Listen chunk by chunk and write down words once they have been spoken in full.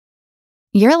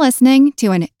You're listening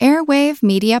to an Airwave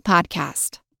Media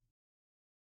Podcast.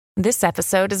 This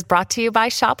episode is brought to you by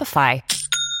Shopify.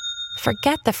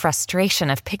 Forget the frustration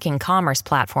of picking commerce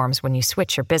platforms when you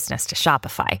switch your business to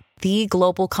Shopify, the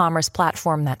global commerce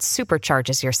platform that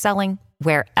supercharges your selling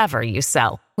wherever you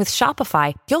sell. With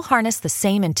Shopify, you'll harness the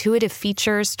same intuitive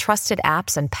features, trusted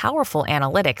apps, and powerful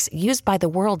analytics used by the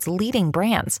world's leading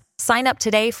brands. Sign up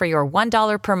today for your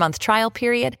 $1 per month trial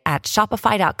period at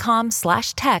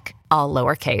shopify.com/tech, all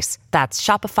lowercase. That's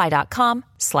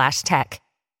shopify.com/tech.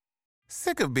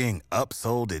 Sick of being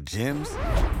upsold at gyms?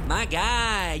 My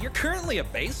guy, you're currently a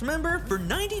base member? For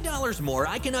 $90 more,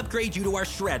 I can upgrade you to our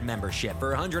Shred membership.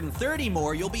 For $130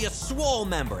 more, you'll be a Swole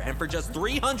member. And for just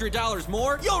 $300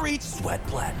 more, you'll reach Sweat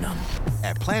Platinum.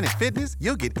 At Planet Fitness,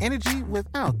 you'll get energy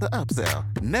without the upsell.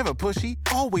 Never pushy,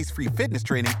 always free fitness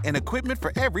training and equipment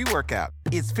for every workout.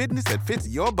 It's fitness that fits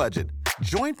your budget.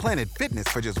 Join Planet Fitness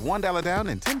for just $1 down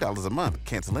and $10 a month.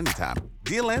 Cancel anytime.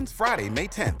 Deal ends Friday, May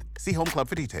 10th. See Home Club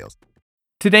for details.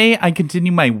 Today, I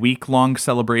continue my week-long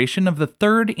celebration of the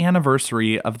 3rd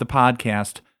anniversary of the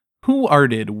podcast, Who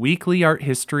Arted? Weekly Art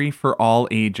History for All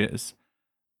Ages.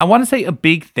 I want to say a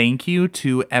big thank you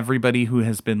to everybody who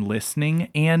has been listening,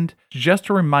 and just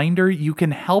a reminder, you can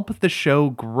help the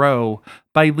show grow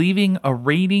by leaving a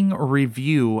rating or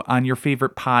review on your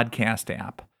favorite podcast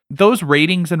app. Those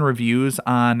ratings and reviews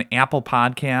on Apple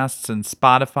Podcasts and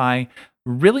Spotify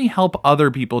really help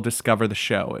other people discover the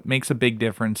show. It makes a big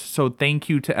difference. So thank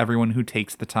you to everyone who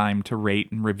takes the time to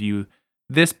rate and review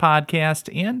this podcast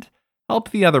and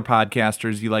help the other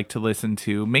podcasters you like to listen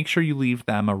to. Make sure you leave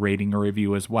them a rating or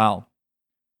review as well.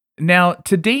 Now,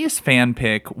 today's fan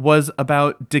pick was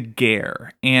about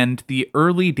Daguerre and the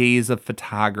early days of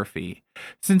photography.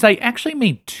 Since I actually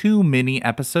made 2 mini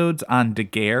episodes on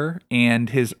Daguerre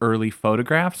and his early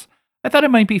photographs, I thought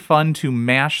it might be fun to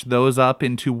mash those up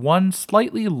into one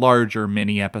slightly larger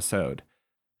mini episode.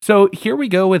 So here we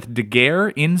go with Daguerre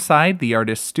inside the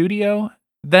artist's studio,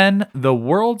 then the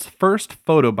world's first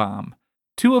photobomb,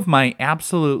 2 of my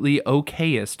absolutely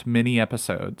okayest mini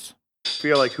episodes. I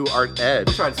feel like Who Art Ed?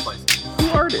 We'll try to spice it. Who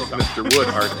Art Ed? Mr. Wood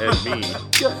Art Ed me.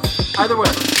 Good. Either way,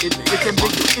 it's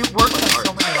ambiguous. It works on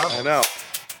so many levels. I know.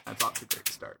 That's off to a great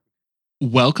start.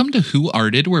 Welcome to Who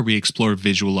Arted, where we explore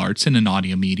visual arts in an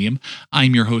audio medium.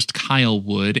 I'm your host, Kyle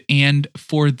Wood, and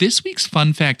for this week's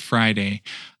Fun Fact Friday,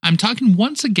 I'm talking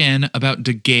once again about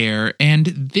Daguerre, and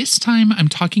this time I'm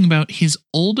talking about his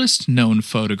oldest known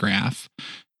photograph,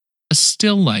 a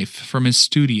still life from his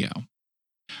studio.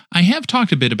 I have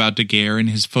talked a bit about Daguerre and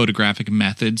his photographic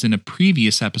methods in a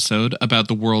previous episode about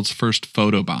the world's first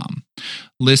photobomb.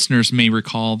 Listeners may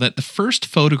recall that the first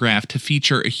photograph to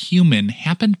feature a human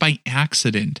happened by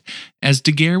accident, as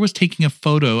Daguerre was taking a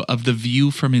photo of the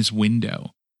view from his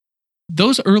window.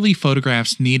 Those early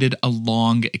photographs needed a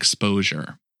long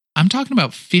exposure. I'm talking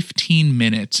about 15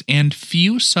 minutes, and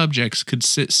few subjects could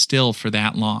sit still for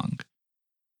that long.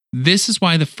 This is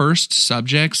why the first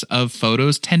subjects of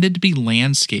photos tended to be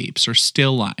landscapes or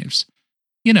still lives.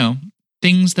 You know,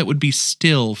 things that would be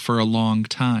still for a long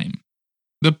time.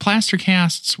 The plaster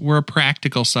casts were a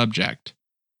practical subject.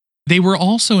 They were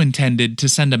also intended to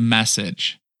send a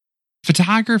message.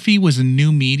 Photography was a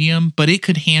new medium, but it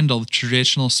could handle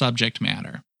traditional subject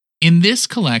matter. In this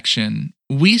collection,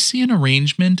 we see an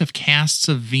arrangement of casts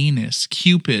of Venus,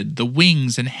 Cupid, the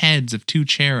wings and heads of 2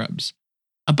 cherubs.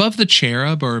 Above the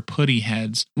cherub are putty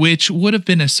heads, which would have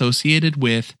been associated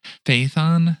with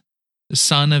Phaethon, the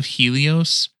son of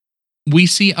Helios. We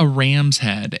see a ram's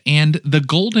head, and the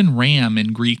golden ram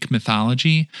in Greek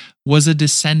mythology was a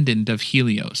descendant of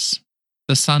Helios,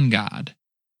 the sun god.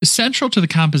 Central to the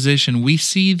composition, we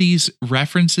see these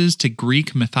references to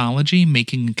Greek mythology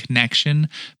making a connection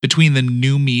between the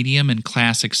new medium and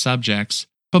classic subjects,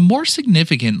 but more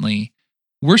significantly,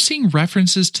 we're seeing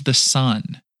references to the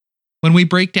sun. When we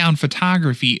break down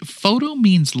photography, photo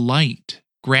means light,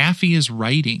 graphy is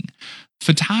writing.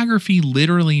 Photography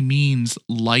literally means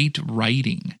light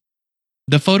writing.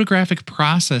 The photographic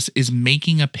process is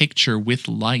making a picture with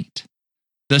light.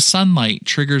 The sunlight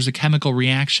triggers a chemical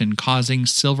reaction causing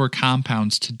silver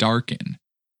compounds to darken.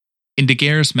 In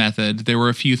Daguerre's method, there were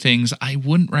a few things I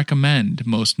wouldn't recommend.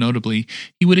 Most notably,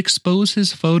 he would expose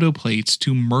his photo plates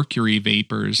to mercury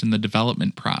vapors in the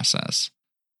development process.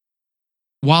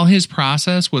 While his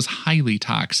process was highly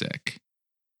toxic,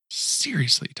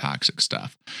 seriously toxic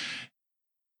stuff,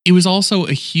 it was also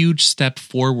a huge step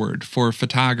forward for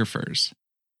photographers.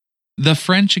 The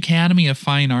French Academy of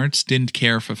Fine Arts didn't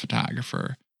care for a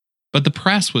photographer, but the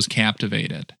press was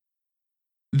captivated.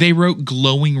 They wrote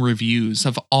glowing reviews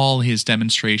of all his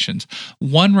demonstrations.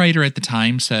 One writer at the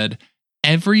time said,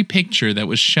 Every picture that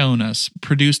was shown us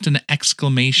produced an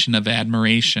exclamation of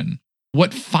admiration.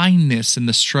 What fineness in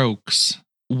the strokes!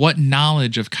 What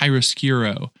knowledge of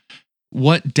chiaroscuro!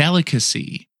 What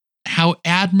delicacy! How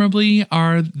admirably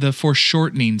are the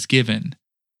foreshortenings given!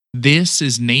 This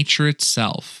is nature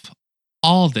itself.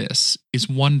 All this is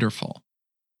wonderful.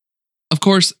 Of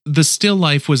course, the still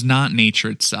life was not nature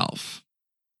itself.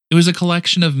 It was a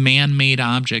collection of man-made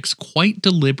objects quite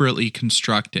deliberately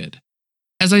constructed.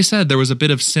 As I said, there was a bit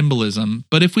of symbolism,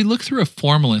 but if we look through a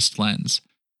formalist lens,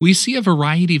 we see a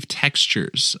variety of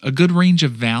textures, a good range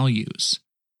of values.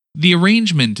 The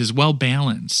arrangement is well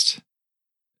balanced.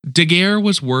 Daguerre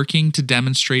was working to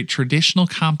demonstrate traditional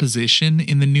composition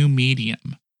in the new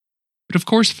medium. But of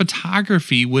course,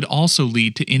 photography would also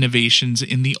lead to innovations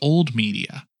in the old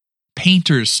media.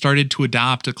 Painters started to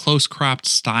adopt a close-cropped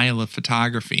style of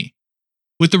photography.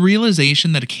 With the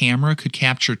realization that a camera could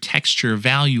capture texture,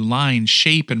 value, line,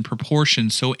 shape, and proportion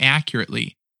so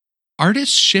accurately,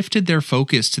 artists shifted their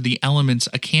focus to the elements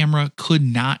a camera could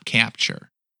not capture.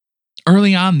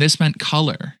 Early on, this meant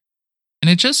color.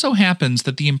 And it just so happens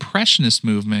that the Impressionist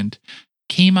movement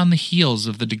came on the heels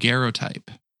of the daguerreotype.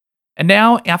 And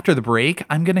now, after the break,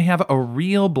 I'm going to have a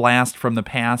real blast from the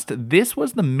past. This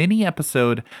was the mini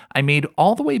episode I made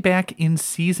all the way back in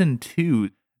season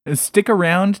 2. Stick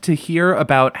around to hear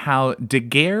about how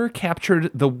Daguerre captured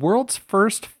the world's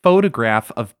first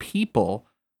photograph of people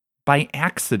by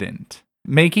accident,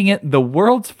 making it the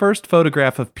world's first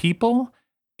photograph of people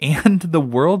and the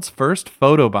world's first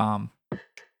photobomb.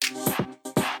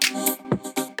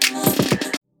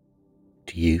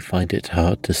 Do you find it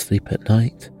hard to sleep at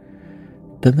night?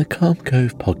 Then the Calm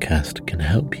Cove podcast can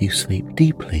help you sleep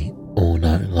deeply all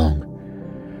night long.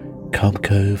 Calm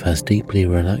Cove has deeply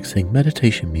relaxing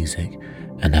meditation music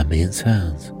and ambient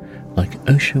sounds like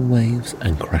ocean waves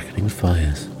and crackling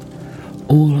fires.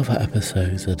 All of our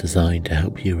episodes are designed to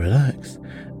help you relax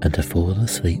and to fall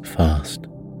asleep fast.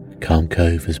 Calm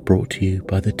Cove is brought to you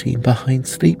by the team behind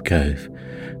Sleep Cove,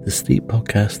 the sleep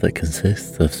podcast that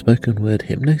consists of spoken word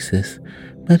hypnosis,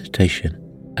 meditation,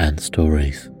 and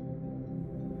stories.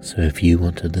 So if you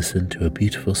want to listen to a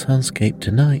beautiful soundscape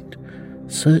tonight,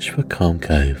 search for Calm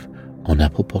Cove on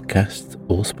Apple Podcasts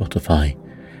or Spotify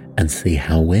and see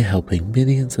how we're helping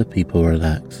millions of people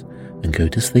relax and go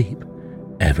to sleep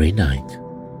every night.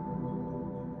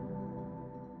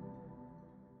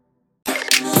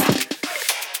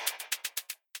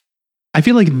 I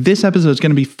feel like this episode is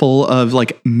going to be full of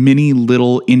like mini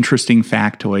little interesting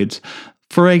factoids.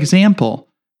 For example,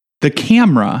 the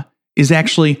camera is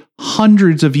actually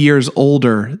hundreds of years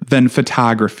older than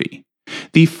photography.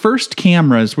 The first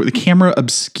cameras were the camera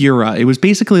obscura. It was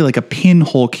basically like a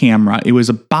pinhole camera. It was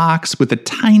a box with a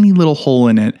tiny little hole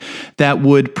in it that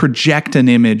would project an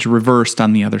image reversed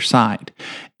on the other side.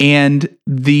 And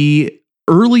the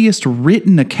earliest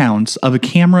written accounts of a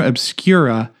camera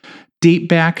obscura date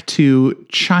back to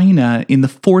China in the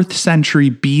 4th century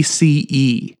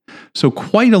BCE. So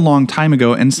quite a long time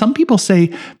ago. And some people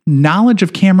say knowledge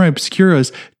of camera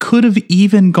obscuras could have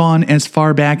even gone as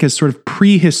far back as sort of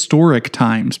prehistoric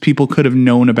times. People could have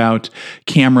known about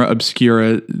camera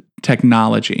obscura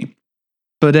technology.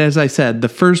 But as I said, the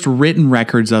first written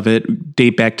records of it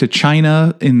date back to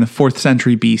China in the 4th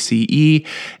century BCE,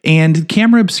 and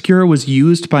camera obscura was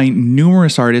used by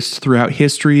numerous artists throughout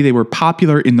history. They were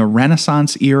popular in the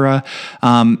Renaissance era.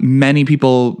 Many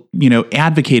people,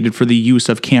 advocated for the use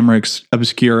of camera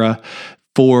obscura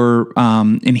for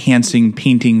enhancing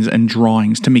paintings and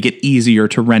drawings to make it easier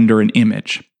to render an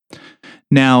image.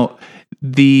 Now,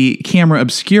 the camera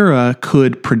obscura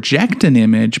could project an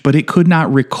image, but it could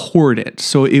not record it.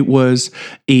 So it was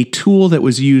a tool that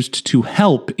was used to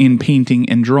help in painting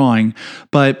and drawing,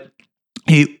 but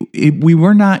we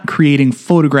were not creating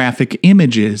photographic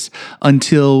images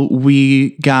until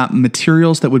we got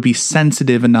materials that would be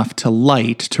sensitive enough to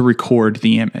light to record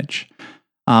the image.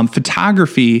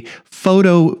 Photography,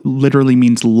 photo literally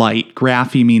means light.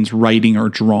 Graphy means writing or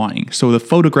drawing. So the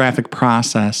photographic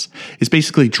process is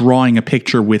basically drawing a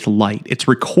picture with light. It's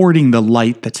recording the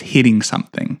light that's hitting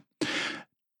something.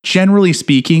 Generally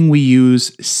speaking, we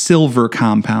use silver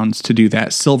compounds to do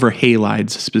that. Silver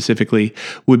halides specifically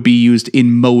would be used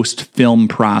in most film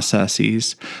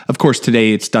processes. Of course,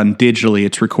 today it's done digitally.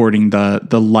 It's recording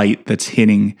the light that's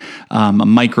hitting a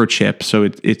microchip, so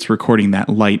it's recording that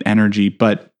light energy.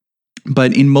 But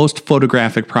in most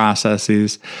photographic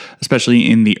processes, especially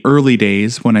in the early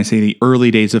days, when I say the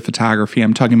early days of photography,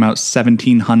 I'm talking about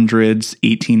 1700s,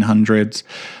 1800s,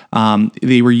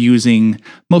 they were using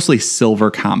mostly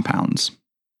silver compounds.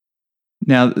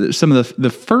 Now, some of the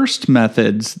first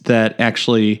methods that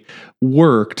actually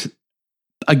worked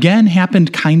again,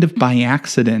 happened kind of by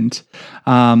accident.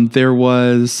 There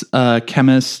was a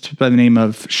chemist by the name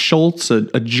of Schultz,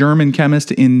 a German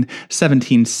chemist in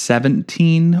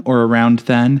 1717 or around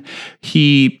then.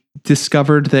 He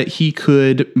discovered that he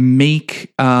could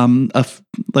make a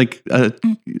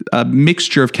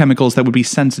mixture of chemicals that would be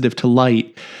sensitive to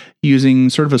light using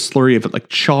sort of a slurry of like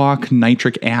chalk,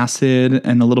 nitric acid,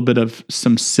 and a little bit of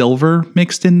some silver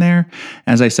mixed in there.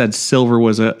 As I said, silver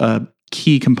was a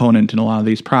key component in a lot of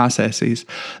these processes.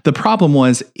 The problem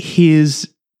was his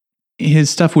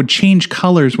stuff would change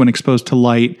colors when exposed to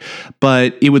light,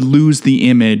 but it would lose the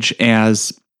image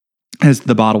as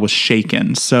the bottle was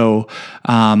shaken. So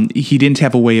he didn't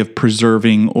have a way of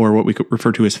preserving or what we could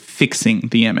refer to as fixing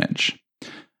the image.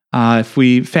 If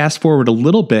we fast forward a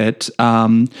little bit,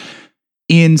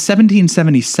 in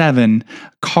 1777,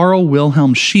 Carl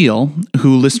Wilhelm Scheele,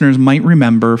 who listeners might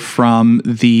remember from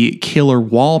the Killer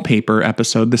Wallpaper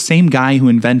episode, the same guy who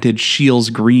invented Scheele's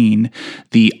green,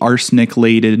 the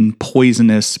arsenic-laden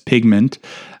poisonous pigment,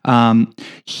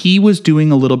 he was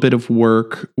doing a little bit of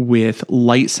work with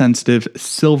light-sensitive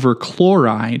silver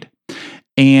chloride,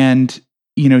 and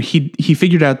he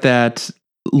figured out that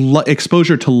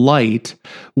exposure to light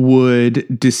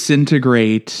would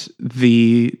disintegrate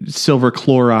the silver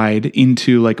chloride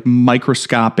into like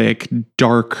microscopic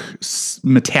dark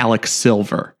metallic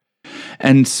silver.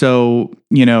 And so,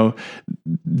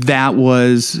 that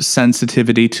was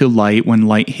sensitivity to light. When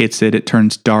light hits it, it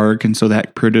turns dark. And so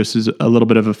that produces a little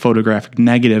bit of a photographic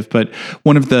negative. But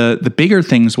one of the bigger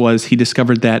things was he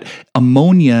discovered that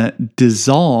ammonia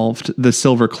dissolved the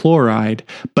silver chloride,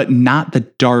 but not the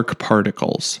dark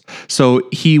particles. So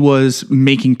he was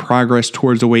making progress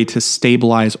towards a way to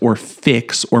stabilize or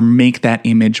fix or make that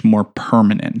image more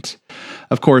permanent.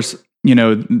 Of course,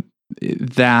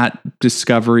 that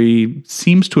discovery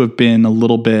seems to have been a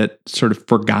little bit sort of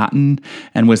forgotten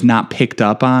and was not picked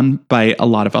up on by a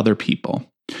lot of other people.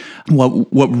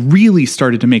 What really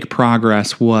started to make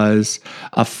progress was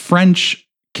a French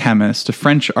chemist, a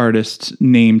French artist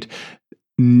named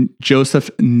Joseph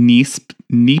Niepce,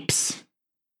 Niepce.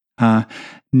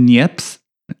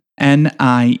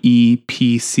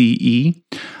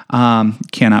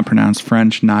 Cannot pronounce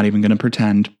French, not even going to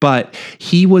pretend, but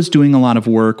he was doing a lot of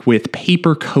work with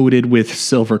paper coated with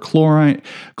silver chloride,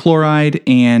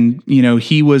 and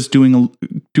he was doing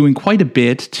quite a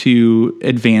bit to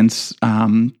advance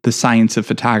the science of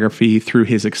photography through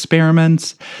his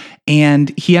experiments.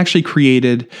 And he actually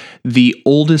created the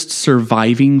oldest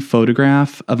surviving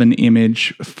photograph of an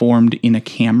image formed in a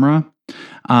camera.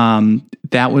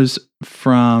 That was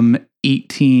from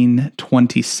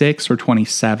 1826 or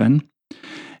 27.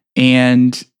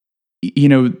 And,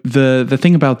 the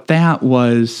thing about that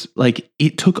was like,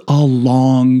 it took a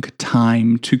long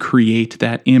time to create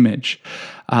that image.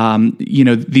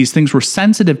 These things were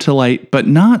sensitive to light, but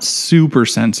not super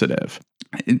sensitive.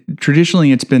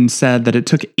 Traditionally, it's been said that it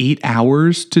took 8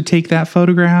 hours to take that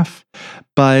photograph,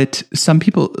 but some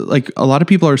people, like a lot of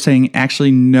people, are saying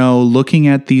actually no. Looking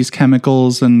at these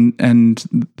chemicals and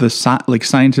the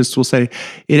scientists will say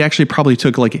it actually probably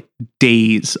took like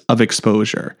days of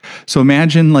exposure. So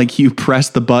imagine like you press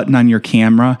the button on your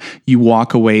camera, you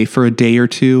walk away for a day or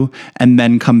two, and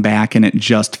then come back and it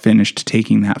just finished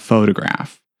taking that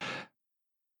photograph.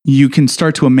 You can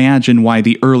start to imagine why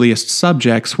the earliest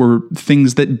subjects were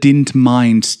things that didn't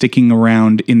mind sticking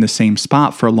around in the same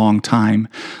spot for a long time,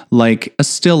 like a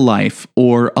still life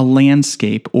or a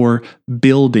landscape or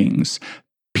buildings.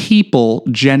 People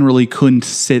generally couldn't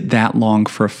sit that long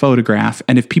for a photograph,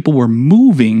 and if people were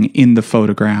moving in the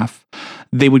photograph,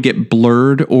 they would get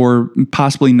blurred or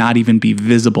possibly not even be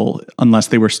visible unless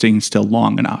they were staying still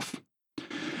long enough.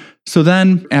 So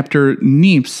then after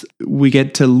Niepce, we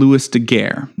get to Louis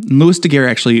Daguerre. Louis Daguerre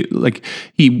actually,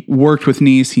 he worked with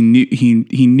Niepce,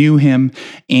 he knew him,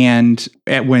 and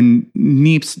when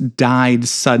Niepce died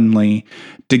suddenly,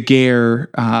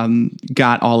 Daguerre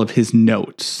got all of his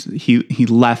notes. He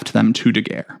left them to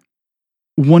Daguerre.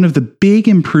 One of the big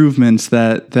improvements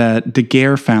that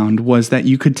Daguerre found was that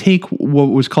you could take what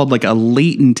was called like a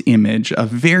latent image, a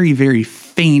very, very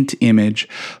faint image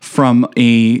from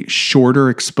a shorter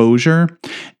exposure,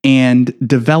 and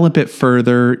develop it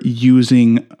further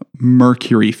using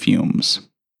mercury fumes.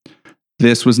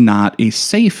 This was not a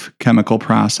safe chemical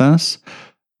process.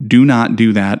 Do not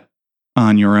do that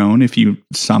on your own if you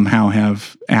somehow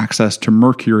have access to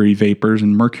mercury vapors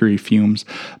and mercury fumes.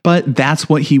 But that's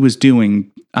what he was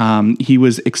doing. He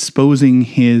was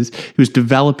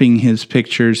developing his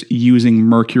pictures using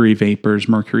mercury vapors,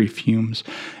 mercury fumes.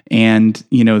 And,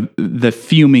 the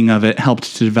fuming of it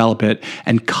helped to develop it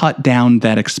and cut down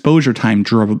that exposure time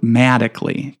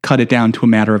dramatically, cut it down to a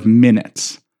matter of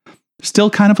minutes. Still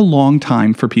kind of a long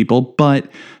time for people, but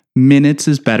minutes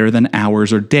is better than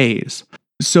hours or days.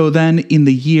 So then in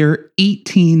the year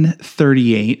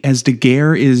 1838, as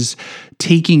Daguerre is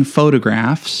taking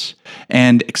photographs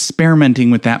and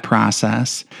experimenting with that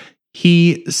process,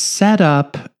 he set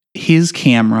up his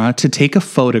camera to take a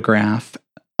photograph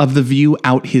of the view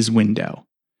out his window.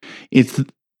 It's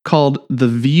called The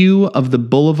View of the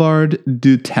Boulevard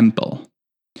du Temple.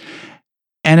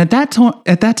 And at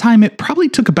that time, it probably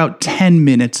took about 10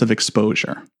 minutes of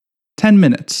exposure. 10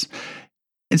 minutes.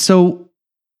 And so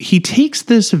he takes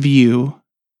this view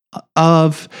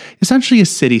of essentially a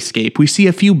cityscape. We see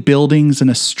a few buildings and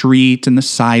a street and the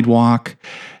sidewalk.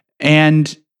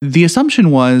 And the assumption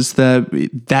was that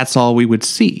that's all we would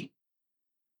see.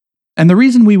 And the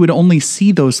reason we would only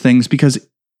see those things because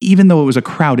even though it was a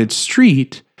crowded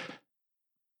street,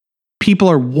 people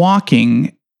are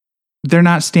walking. They're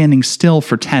not standing still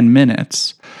for 10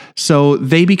 minutes. So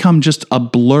they become just a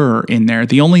blur in there.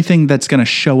 The only thing that's going to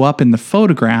show up in the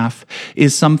photograph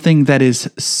is something that is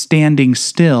standing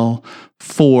still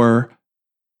for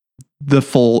the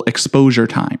full exposure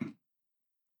time.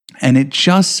 And it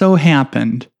just so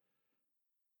happened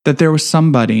that there was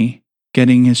somebody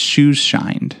getting his shoes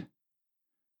shined.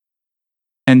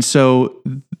 And so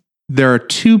there are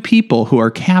two people who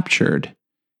are captured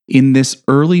in this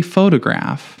early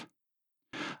photograph.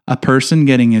 A person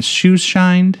getting his shoes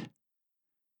shined,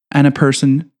 and a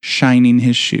person shining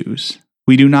his shoes.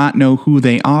 We do not know who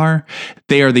they are.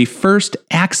 They are the first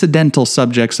accidental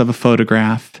subjects of a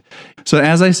photograph. So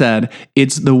as I said,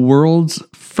 it's the world's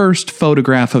first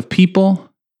photograph of people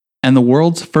and the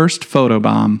world's first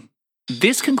photobomb.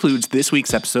 This concludes this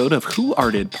week's episode of Who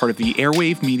Arted, part of the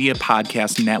Airwave Media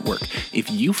Podcast Network.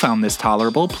 If you found this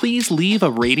tolerable, please leave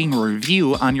a rating or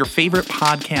review on your favorite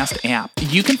podcast app.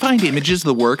 You can find images of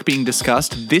the work being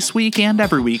discussed this week and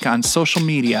every week on social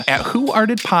media at Who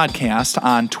Arted Podcast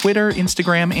on Twitter,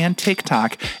 Instagram, and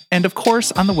TikTok, and of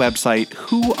course on the website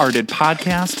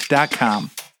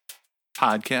whoartedpodcast.com.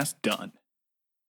 Podcast done.